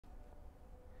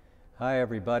Hi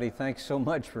everybody, thanks so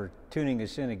much for tuning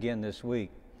us in again this week.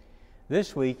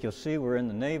 This week you'll see we're in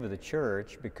the nave of the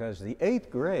church because the 8th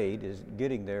grade is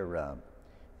getting their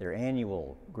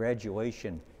annual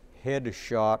graduation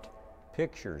headshot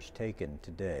pictures taken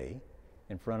today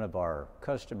in front of our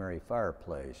customary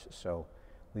fireplace. So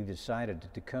we've decided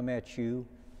to come at you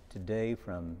today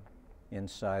from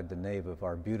inside the nave of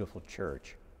our beautiful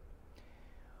church.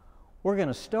 We're going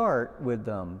to start with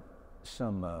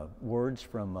some words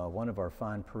from one of our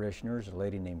fine parishioners, a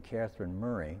lady named Catherine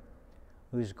Murray,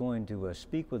 who's going to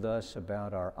speak with us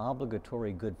about our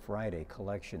obligatory Good Friday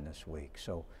collection this week.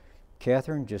 So,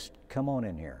 Catherine, just come on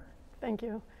in here. Thank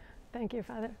you. Thank you,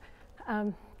 Father.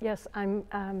 Yes, I'm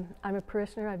a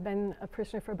parishioner. I've been a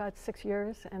parishioner for about 6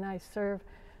 years, and I serve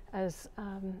as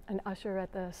an usher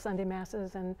at the Sunday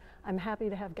Masses, and I'm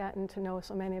happy to have gotten to know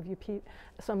so many of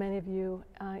you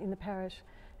in the parish.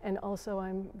 And also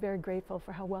I'm very grateful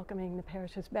for how welcoming the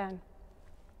parish has been.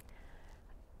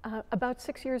 About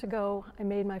 6 years ago, I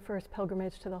made my first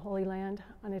pilgrimage to the Holy Land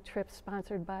on a trip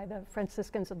sponsored by the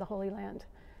Franciscans of the Holy Land.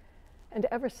 And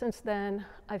ever since then,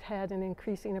 I've had an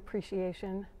increasing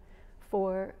appreciation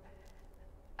for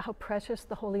how precious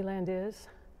the Holy Land is,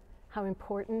 how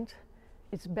important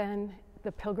it's been,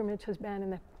 the pilgrimage has been,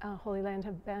 and the Holy Land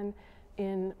have been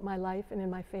in my life and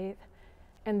in my faith,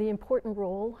 and the important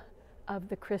role of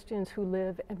the Christians who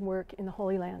live and work in the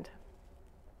Holy Land.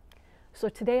 So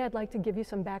today I'd like to give you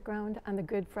some background on the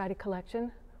Good Friday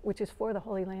collection, which is for the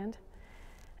Holy Land.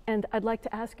 And I'd like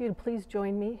to ask you to please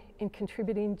join me in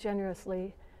contributing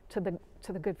generously to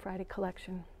the Good Friday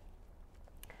collection.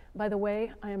 By the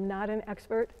way, I am not an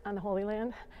expert on the Holy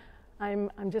Land. I'm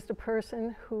just a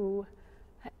person who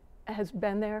has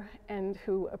been there and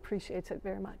who appreciates it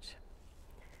very much.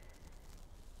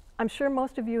 I'm sure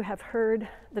most of you have heard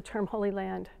the term Holy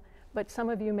Land, but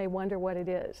some of you may wonder what it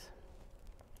is.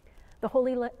 The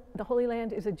Holy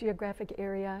Land is a geographic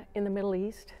area in the Middle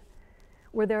East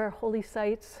where there are holy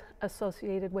sites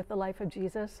associated with the life of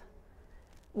Jesus,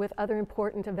 with other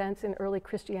important events in early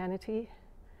Christianity,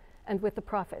 and with the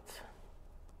prophets.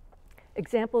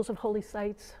 Examples of holy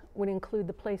sites would include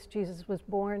the place Jesus was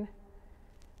born,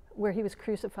 where he was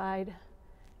crucified,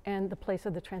 and the place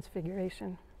of the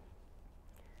Transfiguration.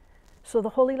 So the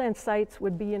Holy Land sites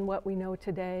would be in what we know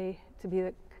today to be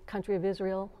the country of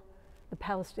Israel, the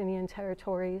Palestinian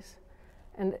territories,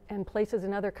 and places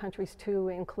in other countries too,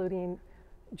 including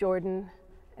Jordan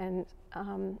and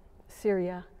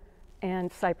Syria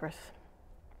and Cyprus.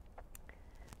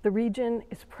 The region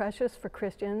is precious for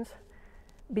Christians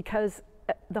because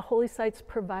the holy sites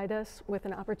provide us with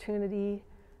an opportunity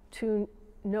to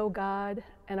know God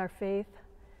and our faith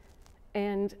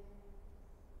and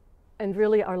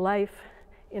really our life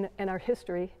and our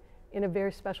history in a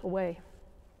very special way.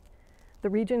 The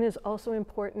region is also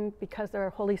important because there are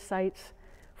holy sites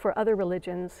for other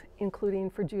religions,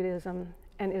 including for Judaism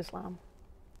and Islam.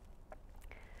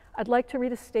 I'd like to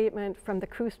read a statement from the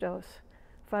Custos,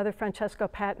 Father Francesco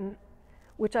Patton,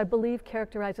 which I believe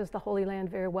characterizes the Holy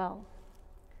Land very well.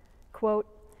 Quote,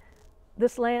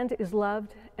 "This land is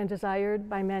loved and desired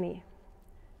by many.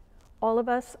 All of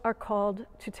us are called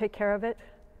to take care of it,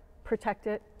 protect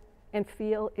it, and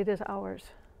feel it is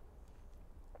ours.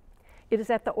 It is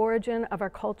at the origin of our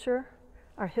culture,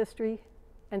 our history,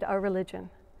 and our religion.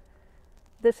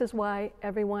 This is why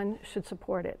everyone should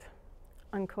support it."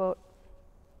 Unquote.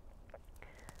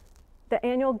 The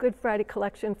annual Good Friday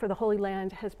collection for the Holy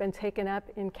Land has been taken up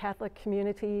in Catholic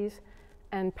communities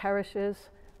and parishes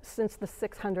since the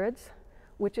 600s,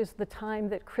 which is the time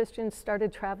that Christians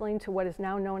started traveling to what is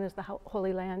now known as the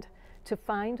Holy Land to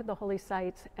find the holy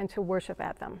sites and to worship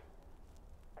at them.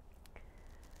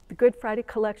 The Good Friday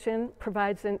collection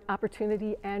provides an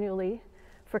opportunity annually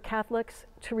for Catholics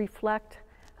to reflect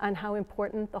on how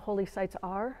important the holy sites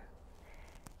are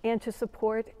and to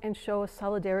support and show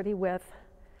solidarity with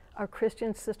our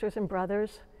Christian sisters and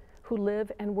brothers who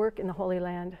live and work in the Holy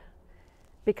Land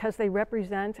because they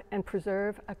represent and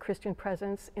preserve a Christian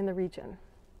presence in the region.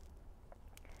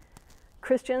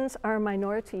 Christians are a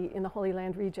minority in the Holy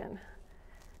Land region.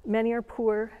 Many are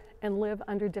poor and live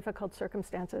under difficult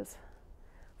circumstances.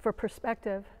 For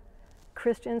perspective,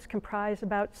 Christians comprise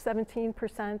about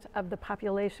 17% of the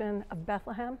population of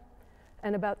Bethlehem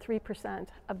and about 3%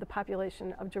 of the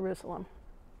population of Jerusalem.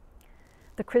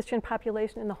 The Christian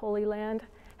population in the Holy Land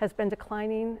has been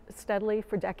declining steadily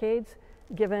for decades,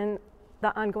 given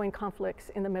the ongoing conflicts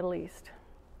in the Middle East.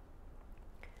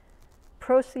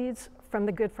 Proceeds from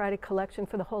the Good Friday collection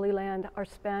for the Holy Land are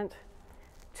spent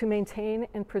to maintain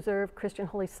and preserve Christian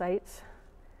holy sites,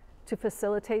 to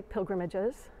facilitate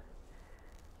pilgrimages,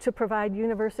 to provide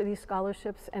university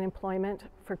scholarships and employment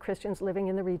for Christians living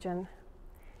in the region,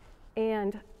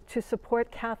 and to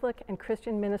support Catholic and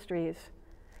Christian ministries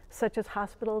such as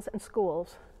hospitals and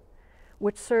schools,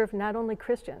 which serve not only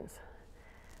Christians,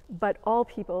 but all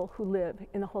people who live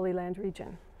in the Holy Land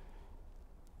region.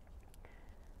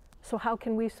 So how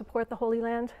can we support the Holy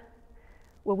Land?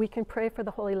 Well, we can pray for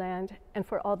the Holy Land and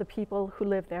for all the people who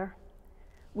live there.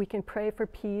 We can pray for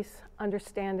peace,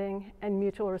 understanding, and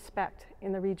mutual respect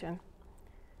in the region.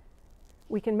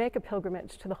 We can make a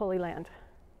pilgrimage to the Holy Land.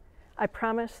 I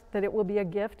promise that it will be a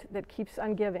gift that keeps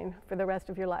on giving for the rest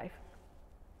of your life.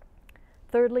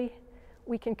 Thirdly,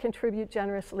 we can contribute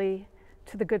generously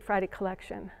to the Good Friday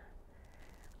collection.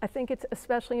 I think it's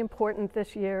especially important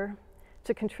this year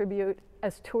to contribute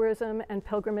as tourism and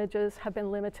pilgrimages have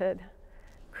been limited,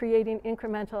 creating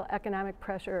incremental economic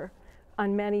pressure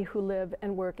on many who live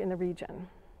and work in the region.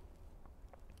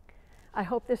 I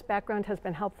hope this background has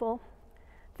been helpful.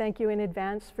 Thank you in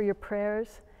advance for your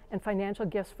prayers and financial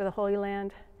gifts for the Holy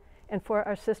Land and for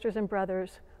our sisters and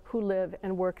brothers who live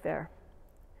and work there.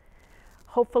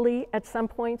 Hopefully, at some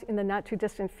point in the not too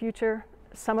distant future,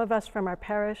 some of us from our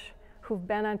parish who've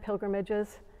been on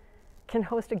pilgrimages can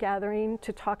host a gathering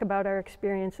to talk about our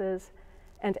experiences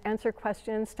and answer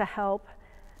questions to help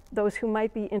those who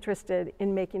might be interested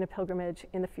in making a pilgrimage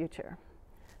in the future.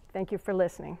 Thank you for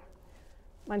listening.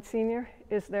 Monsignor,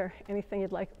 is there anything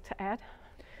you'd like to add?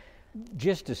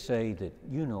 Just to say that,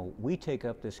 you know, we take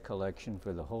up this collection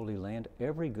for the Holy Land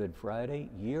every Good Friday,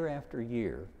 year after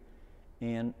year,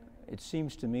 and it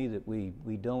seems to me that we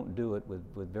don't do it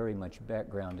with very much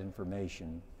background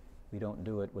information. We don't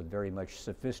do it with very much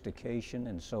sophistication,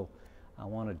 and so I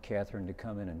wanted Catherine to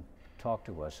come in and talk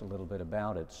to us a little bit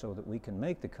about it so that we can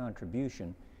make the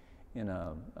contribution in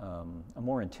a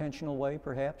more intentional way,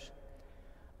 perhaps.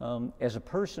 As a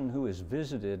person who has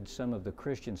visited some of the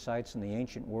Christian sites in the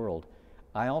ancient world,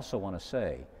 I also want to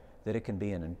say that it can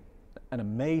be an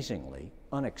amazingly,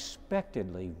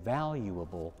 unexpectedly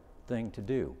valuable thing to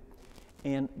do.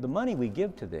 And the money we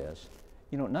give to this,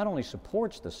 you know, not only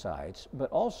supports the sites,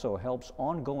 but also helps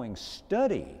ongoing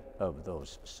study of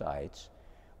those sites,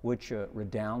 which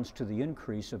redounds to the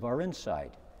increase of our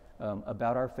insight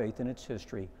about our faith and its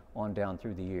history on down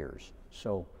through the years.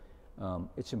 So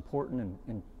it's important,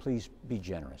 and please be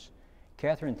generous.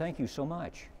 Catherine, thank you so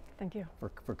much. Thank you.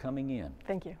 For coming in.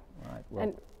 Thank you. All right, well,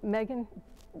 and Megan,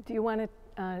 do you want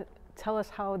to tell us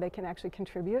how they can actually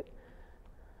contribute?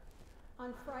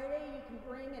 On Friday, you can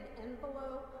bring an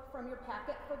envelope from your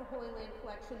packet for the Holy Land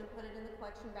collection and put it in the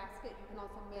collection basket. You can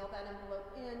also mail that envelope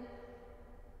in.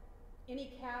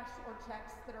 Any cash or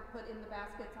checks that are put in the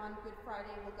baskets on Good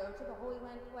Friday will go to the Holy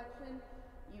Land collection.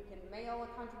 You can mail a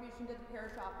contribution to the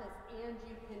parish office, and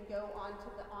you can go onto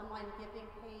the online giving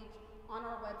page on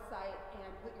our website and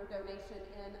put your donation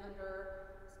in under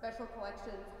Special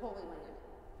Collections Holy Land.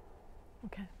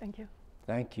 Okay, thank you.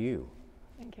 thank you.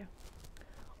 Thank you.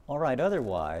 All right,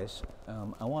 otherwise,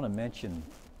 I want to mention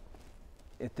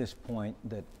at this point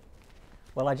that,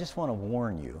 well, I just want to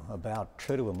warn you about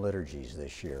Triduum liturgies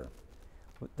this year.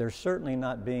 They're certainly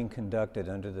not being conducted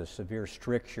under the severe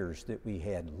strictures that we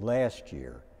had last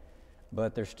year,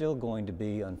 but they're still going to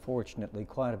be, unfortunately,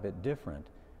 quite a bit different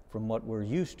from what we're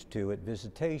used to at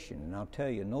Visitation. And I'll tell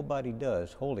you, nobody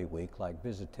does Holy Week like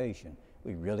Visitation.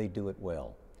 We really do it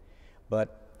well.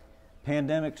 But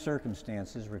pandemic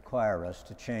circumstances require us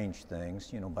to change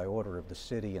things, by order of the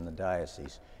city and the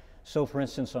diocese. So, for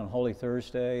instance, on Holy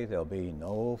Thursday, there'll be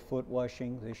no foot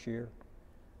washing this year.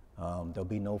 There'll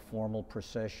be no formal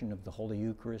procession of the Holy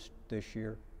Eucharist this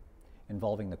year,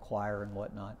 involving the choir and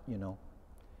whatnot,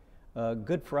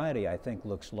 Good Friday, I think,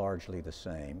 looks largely the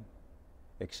same,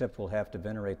 except we'll have to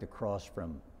venerate the cross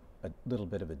from a little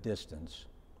bit of a distance.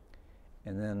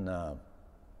 And then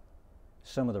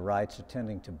some of the rites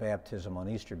attending to baptism on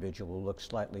Easter Vigil will look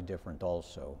slightly different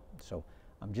also. So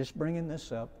I'm just bringing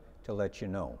this up to let you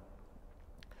know.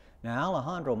 Now,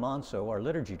 Alejandro Manso, our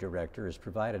liturgy director, has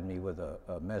provided me with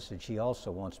a message he also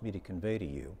wants me to convey to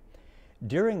you.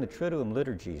 During the Triduum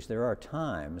liturgies, there are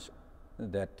times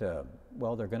that, there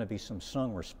are going to be some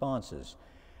sung responses.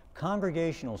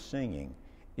 Congregational singing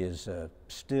is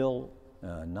still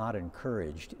not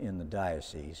encouraged in the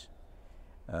diocese,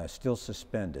 still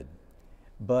suspended.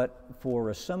 But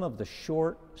for some of the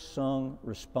short sung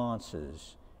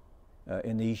responses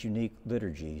in these unique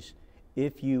liturgies,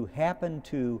 if you happen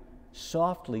to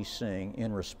softly sing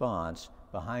in response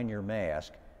behind your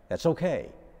mask, that's okay.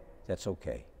 That's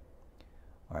okay.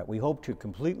 All right, we hope to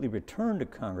completely return to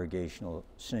congregational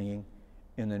singing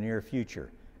in the near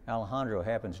future. Alejandro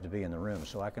happens to be in the room,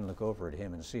 so I can look over at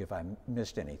him and see if I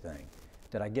missed anything.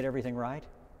 Did I get everything right?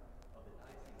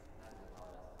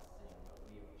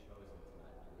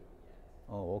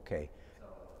 Oh, okay. So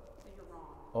you're wrong.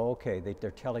 Oh, okay.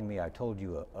 They're telling me I told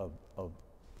you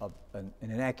an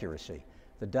inaccuracy.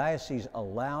 The diocese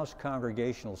allows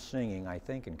congregational singing, I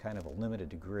think, in kind of a limited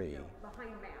degree. No,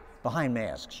 behind masks. Behind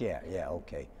masks, yeah,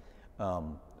 okay.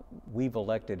 We've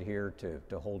elected here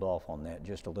to hold off on that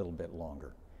just a little bit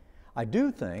longer. I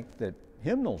do think that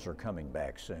hymnals are coming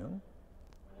back soon.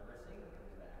 Whenever singing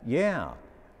comes back. Yeah,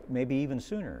 maybe even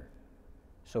sooner,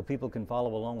 so people can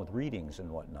follow along with readings and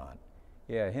whatnot.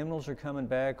 Yeah, hymnals are coming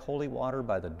back. Holy Water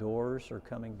by the Doors are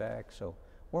coming back, so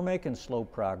we're making slow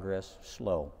progress,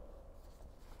 slow.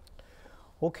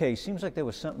 Okay, seems like there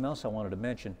was something else I wanted to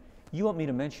mention. You want me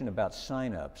to mention about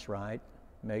sign-ups, right,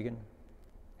 Megan?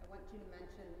 I want you to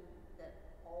mention that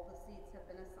all the seats have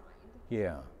been assigned.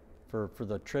 Yeah, for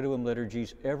the Triduum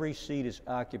liturgies, every seat is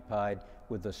occupied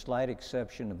with the slight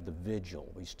exception of the vigil.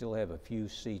 We still have a few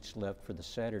seats left for the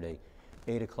Saturday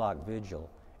 8 o'clock vigil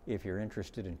if you're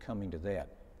interested in coming to that.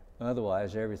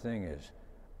 Otherwise, everything is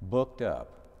booked up,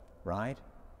 right?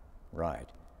 Right.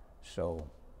 So,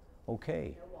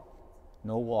 okay.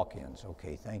 No walk-ins.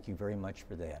 Okay, thank you very much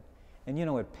for that. And you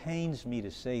know, it pains me to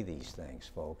say these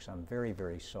things, folks. I'm very,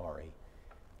 very sorry.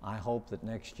 I hope that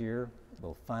next year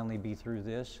we'll finally be through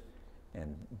this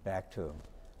and back to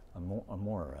a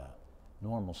more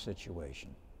normal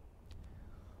situation.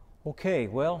 Okay,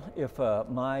 well, if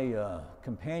my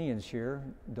companions here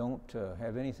don't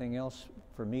have anything else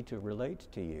for me to relate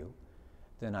to you,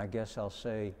 then I guess I'll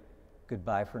say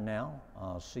goodbye for now.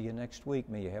 I'll see you next week.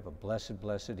 May you have a blessed,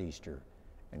 blessed Easter,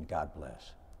 and God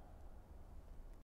bless.